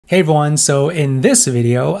Hey everyone, so in this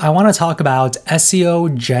video, I want to talk about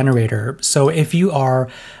SEO Generator. So if you are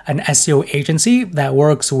an SEO agency that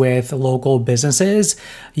works with local businesses,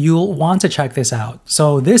 you'll want to check this out.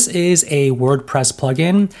 So this is a WordPress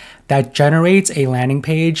plugin that generates a landing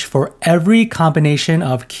page for every combination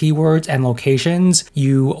of keywords and locations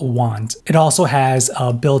you want. It also has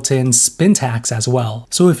a built-in spin tags as well.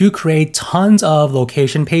 So if you create tons of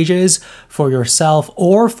location pages for yourself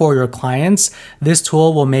or for your clients, this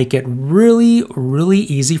tool will make it really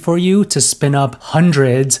easy for you to spin up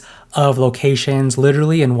hundreds of locations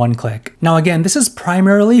literally in one click. Now again, this is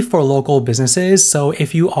primarily for local businesses. So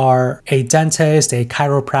if you are a dentist, a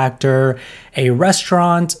chiropractor, a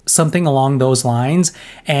restaurant, something along those lines,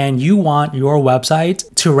 and you want your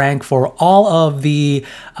website to rank for all of the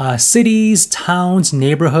cities, towns,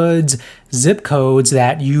 neighborhoods, zip codes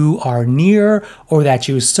that you are near or that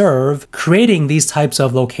you serve, creating these types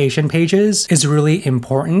of location pages is really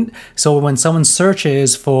important. So when someone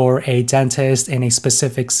searches for a dentist in a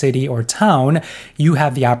specific city or town, you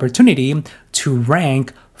have the opportunity to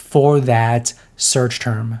rank for that search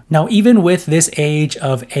term. Now, even with this age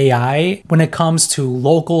of AI, when it comes to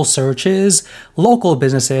local searches, local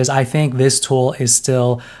businesses, I think this tool is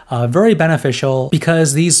still very beneficial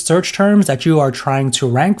because these search terms that you are trying to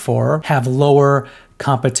rank for have lower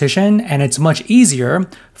competition, and it's much easier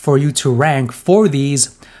for you to rank for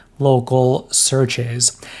these local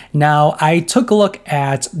searches. Now, I took a look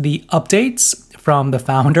at the updates from the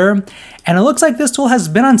founder, and it looks like this tool has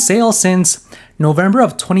been on sale since November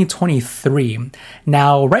of 2023.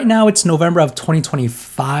 Now, right now it's November of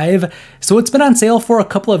 2025, so it's been on sale for a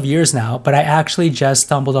couple of years now, but I actually just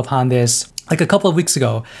stumbled upon this like a couple of weeks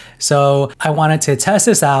ago. So I wanted to test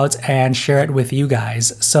this out and share it with you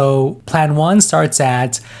guys. So plan one starts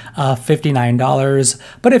at $59,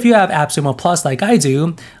 but if you have Appsumo Plus like I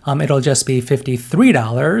do, it'll just be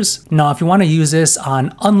 $53. Now, if you want to use this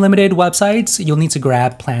on unlimited websites, you'll need to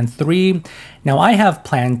grab plan 3. Now I have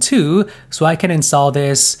plan 2, so I can install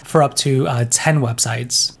this for up to 10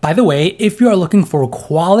 websites. By the way, if you are looking for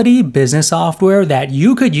quality business software that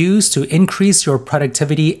you could use to increase your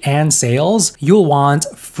productivity and sales, you'll want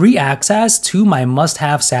free access to my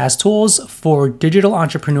must-have SaaS tools for digital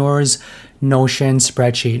entrepreneurs, Notion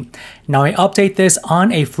spreadsheet. Now I update this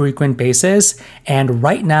on a frequent basis, and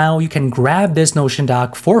right now you can grab this Notion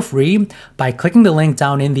doc for free by clicking the link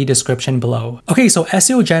down in the description below. Okay, so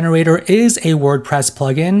SEO Generator is a WordPress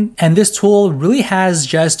plugin, and this tool really has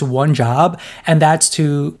just one job, and that's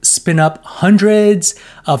to spin up hundreds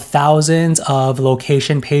of thousands of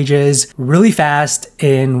location pages really fast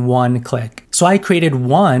in one click. So I created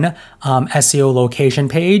one SEO location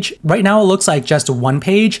page. Right now it looks like just one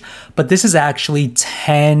page, but this is actually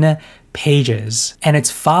 10 pages, and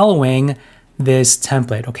it's following this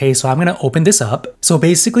template. Okay, so I'm gonna open this up. So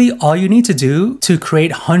basically all you need to do to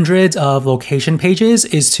create hundreds of location pages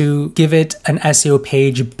is to give it an SEO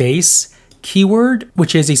page base keyword,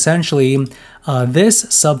 which is essentially this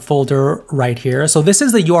subfolder right here. So this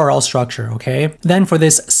is the URL structure, okay? Then for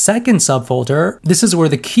this second subfolder, this is where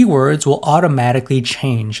the keywords will automatically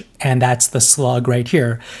change, and that's the slug right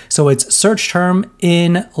here. So it's search term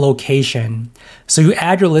in location. So you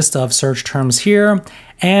add your list of search terms here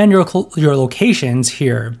and your locations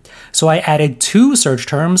here. So I added 2 search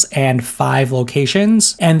terms and 5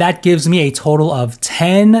 locations, and that gives me a total of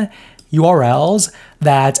 10 URLs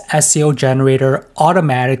that SEO Generator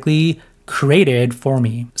automatically created for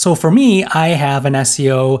me. So for me, I have an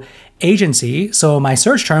SEO agency. So my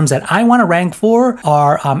search terms that I want to rank for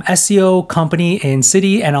are SEO company in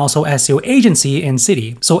city and also SEO agency in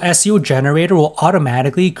city. So SEO Generator will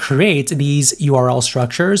automatically create these URL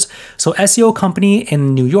structures. So SEO company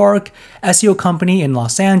in New York, SEO company in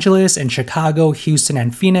Los Angeles, in Chicago, Houston,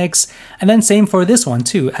 and Phoenix. And then same for this one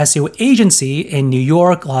too, SEO agency in New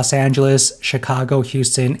York, Los Angeles, Chicago,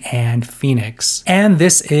 Houston, and Phoenix. And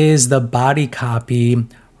this is the body copy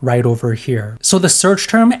right over here. So the search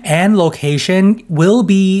term and location will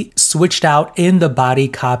be switched out in the body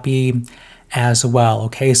copy as well.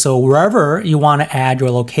 Okay, so wherever you want to add your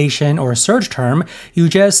location or search term, you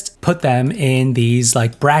just put them in these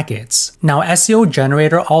like brackets. Now SEO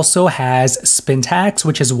Generator also has spin tags,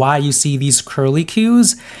 which is why you see these curly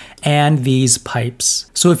cues and these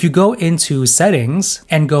pipes. So if you go into settings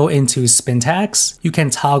and go into spin tags, you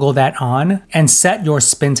can toggle that on and set your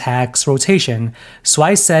spin tags rotation. So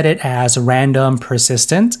I set it as random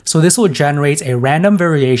persistent. So this will generate a random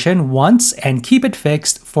variation once and keep it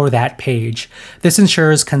fixed for that page. This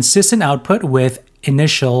ensures consistent output with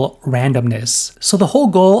initial randomness. So the whole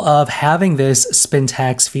goal of having this spin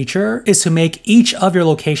tags feature is to make each of your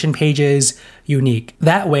location pages unique.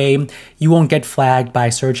 That way, you won't get flagged by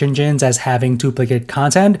search engines as having duplicate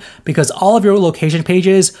content because all of your location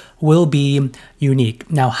pages will be unique.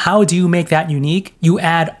 Now, how do you make that unique? You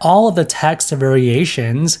add all of the text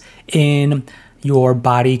variations in your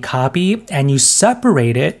body copy and you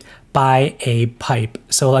separate it by a pipe.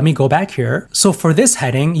 So let me go back here. So for this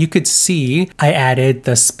heading, you could see I added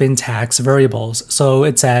the spin tags variables. So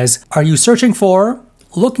it says, are you searching for,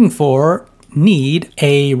 looking for, need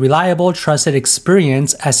a reliable, trusted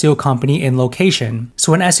experience SEO company in location?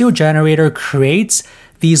 So when SEO Generator creates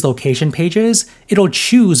these location pages, it'll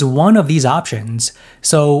choose one of these options.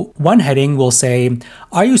 So one heading will say,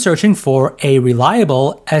 are you searching for a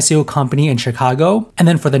reliable SEO company in Chicago? And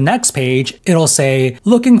then for the next page, it'll say,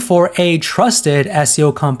 looking for a trusted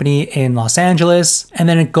SEO company in Los Angeles. And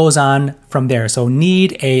then it goes on from there. So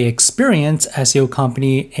need a experienced SEO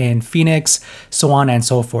company in Phoenix, so on and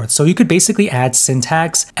so forth. So you could basically add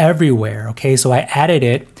syntax everywhere. Okay, so I added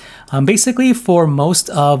it basically for most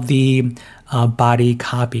of the body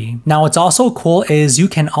copy. Now, what's also cool is you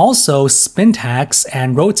can also spin tags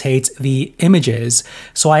and rotate the images.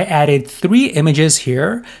 So I added 3 images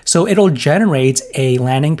here. So it'll generate a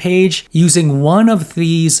landing page using one of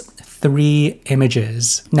these 3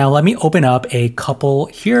 images. Now let me open up a couple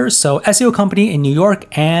here. So SEO company in New York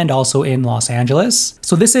and also in Los Angeles.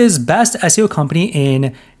 So this is best SEO company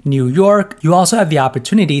in New York. You also have the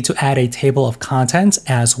opportunity to add a table of contents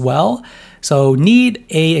as well. So need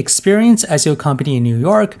a experienced SEO company in New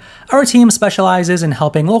York. Our team specializes in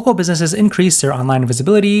helping local businesses increase their online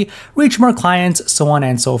visibility, reach more clients, so on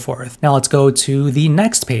and so forth. Now let's go to the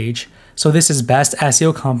next page. So this is best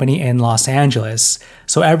SEO company in Los Angeles.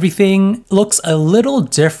 So everything looks a little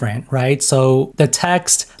different, right? So the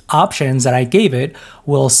text options that I gave it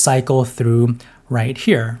will cycle through right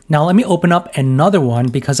here. Now let me open up another one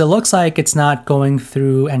because it looks like it's not going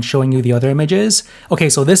through and showing you the other images. Okay,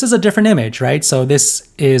 so this is a different image, right? So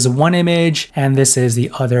this is one image and this is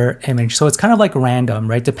the other image. So it's kind of like random,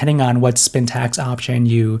 right? Depending on what spin tags option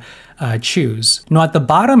you choose. Now at the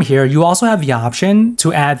bottom here, you also have the option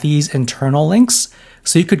to add these internal links.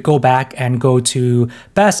 So you could go back and go to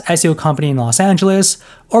best SEO company in Los Angeles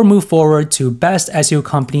or move forward to best SEO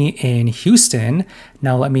company in Houston.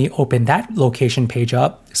 Now let me open that location page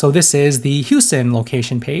up. So this is the Houston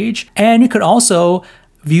location page. And you could also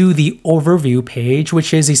view the overview page,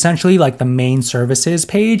 which is essentially like the main services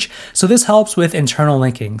page. So this helps with internal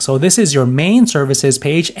linking. So this is your main services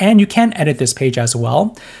page and you can edit this page as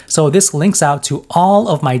well. So this links out to all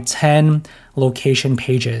of my 10 location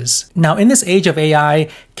pages. Now, in this age of AI,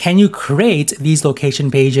 can you create these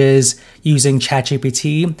location pages using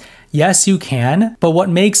ChatGPT? Yes, you can. But what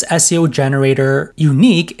makes SEO Generator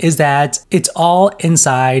unique is that it's all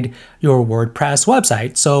inside your WordPress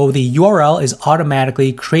website. So the URL is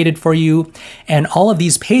automatically created for you, and all of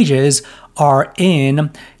these pages are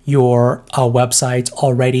in your website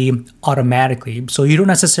already automatically. So you don't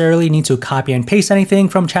necessarily need to copy and paste anything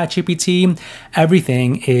from ChatGPT.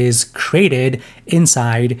 Everything is created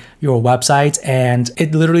inside your website, and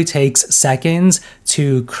it literally takes seconds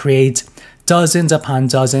to create dozens upon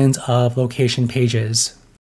dozens of location pages.